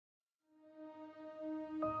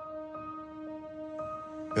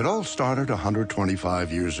It all started 125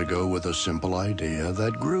 years ago with a simple idea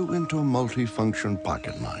that grew into a multifunction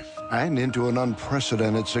pocket knife and into an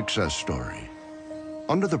unprecedented success story.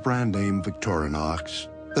 Under the brand name Victorinox,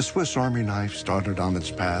 the Swiss Army knife started on its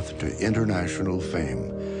path to international fame,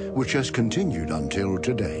 which has continued until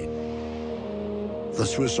today. The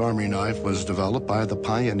Swiss Army knife was developed by the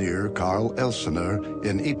pioneer Karl Elsener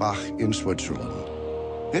in Ibach in Switzerland.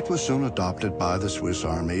 It was soon adopted by the Swiss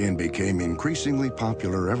Army and became increasingly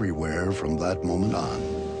popular everywhere from that moment on.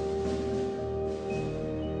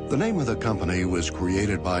 The name of the company was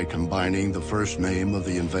created by combining the first name of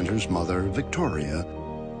the inventor's mother, Victoria,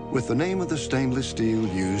 with the name of the stainless steel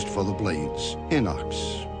used for the blades, inox.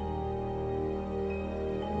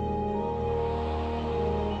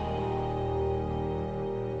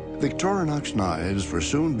 Victorinox knives were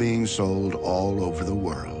soon being sold all over the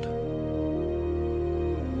world.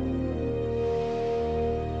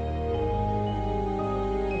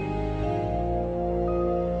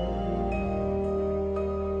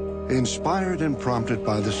 Inspired and prompted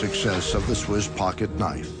by the success of the Swiss pocket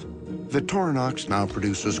knife, Victorinox now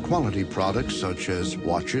produces quality products such as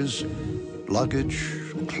watches, luggage,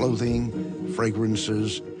 clothing,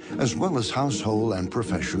 fragrances, as well as household and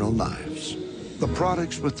professional knives. The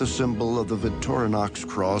products with the symbol of the Victorinox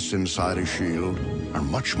cross inside a shield are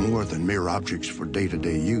much more than mere objects for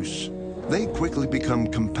day-to-day use. They quickly become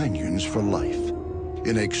companions for life,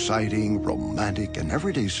 in exciting, romantic, and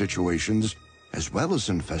everyday situations, as well as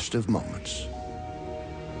in festive moments.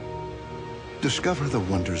 Discover the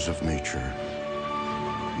wonders of nature,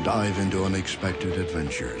 dive into unexpected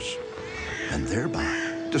adventures, and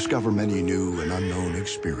thereby discover many new and unknown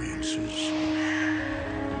experiences.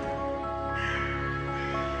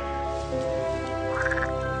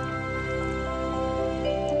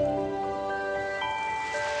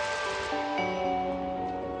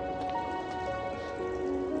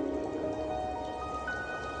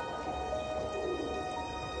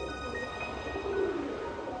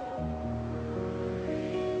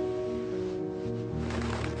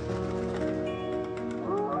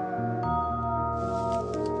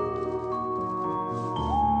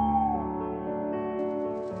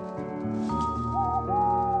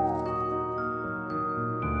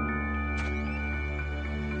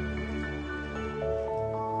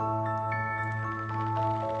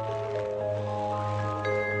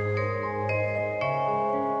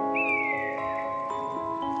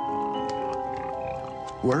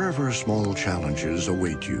 Wherever small challenges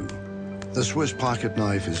await you, the Swiss pocket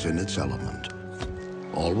knife is in its element,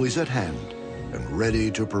 always at hand and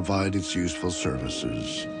ready to provide its useful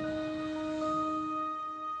services.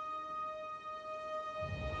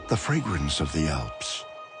 The fragrance of the Alps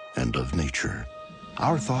and of nature,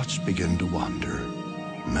 our thoughts begin to wander.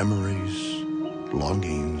 Memories,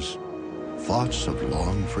 longings, thoughts of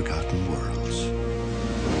long-forgotten worlds.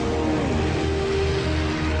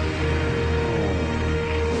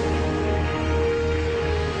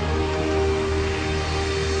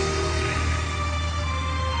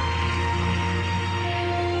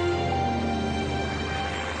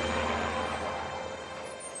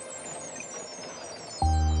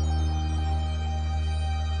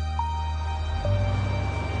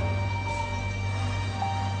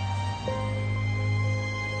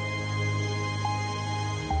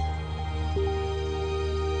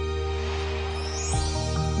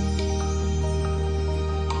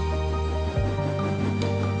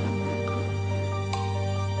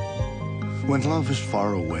 When love is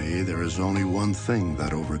far away, there is only one thing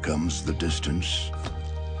that overcomes the distance: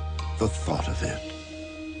 the thought of it,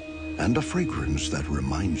 and a fragrance that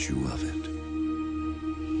reminds you of it.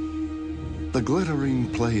 The glittering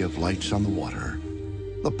play of lights on the water,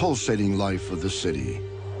 the pulsating life of the city,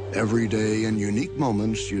 everyday and unique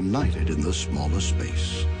moments united in the smallest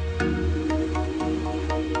space.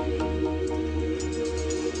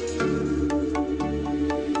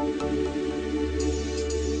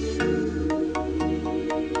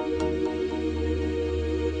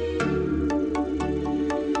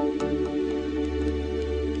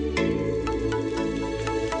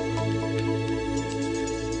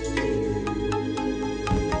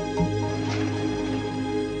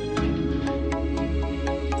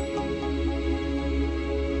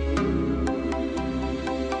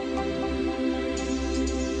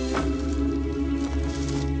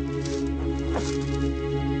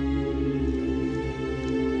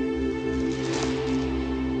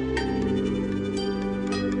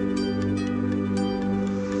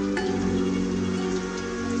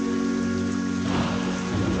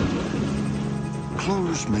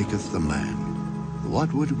 Clothes maketh the man.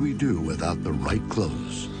 What would we do without the right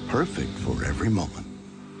clothes, perfect for every moment?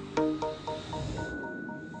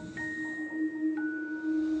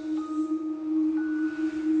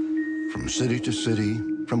 from city to city,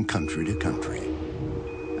 from country to country.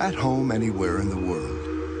 At home anywhere in the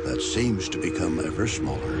world that seems to become ever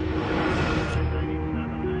smaller.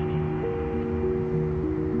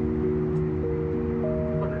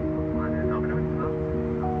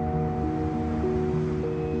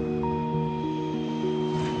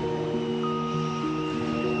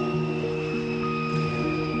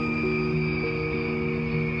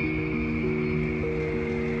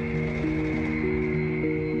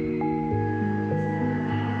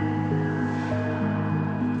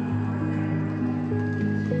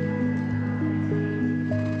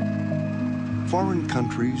 Foreign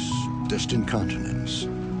countries, distant continents,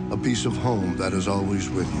 a piece of home that is always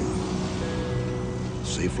with you,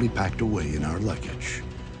 safely packed away in our luggage.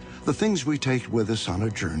 The things we take with us on a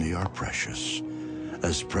journey are precious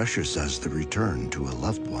as the return to a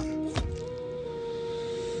loved one.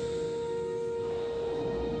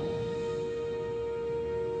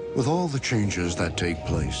 With all the changes that take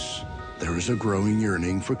place, there is a growing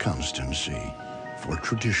yearning for constancy, for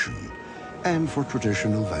tradition, and for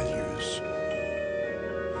traditional values.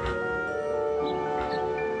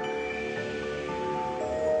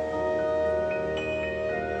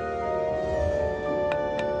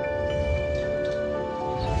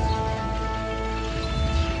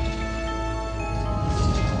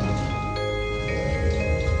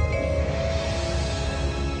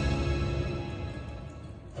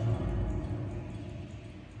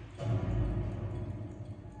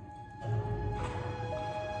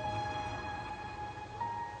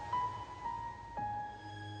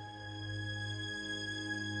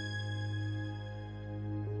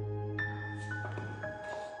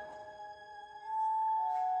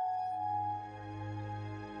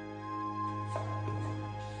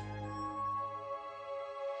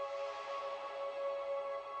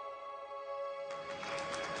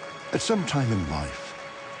 At some time in life,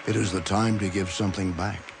 it is the time to give something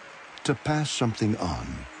back, to pass something on,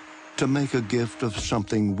 to make a gift of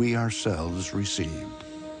something we ourselves received,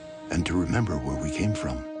 and to remember where we came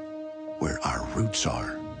from, where our roots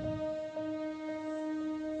are.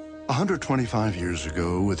 125 years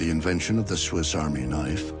ago, with the invention of the Swiss Army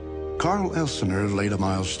knife, Carl Elsener laid a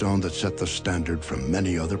milestone that set the standard for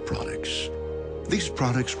many other products. These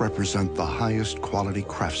products represent the highest quality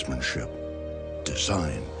craftsmanship,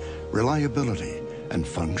 design, reliability, and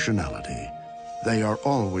functionality. They are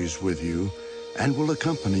always with you and will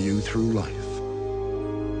accompany you through life.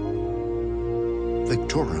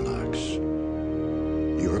 Victorinox,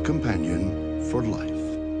 your companion for life.